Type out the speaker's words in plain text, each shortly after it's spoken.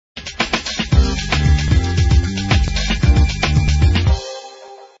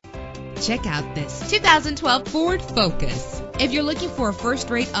Check out this 2012 Ford Focus. If you're looking for a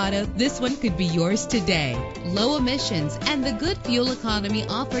first-rate auto, this one could be yours today. Low emissions and the good fuel economy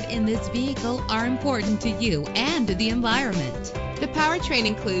offered in this vehicle are important to you and the environment. The powertrain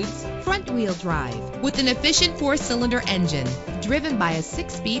includes front-wheel drive with an efficient 4-cylinder engine driven by a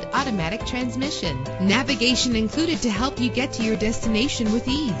 6-speed automatic transmission. Navigation included to help you get to your destination with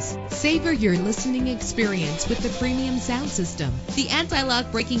ease. Savor your listening experience with the premium sound system. The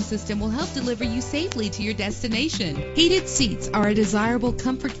anti-lock braking system will help deliver you safely to your destination. Heated seats are a desirable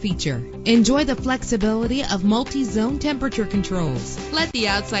comfort feature. Enjoy the flexibility of multi-zone temperature controls. Let the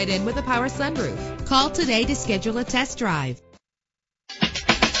outside in with a power sunroof. Call today to schedule a test drive.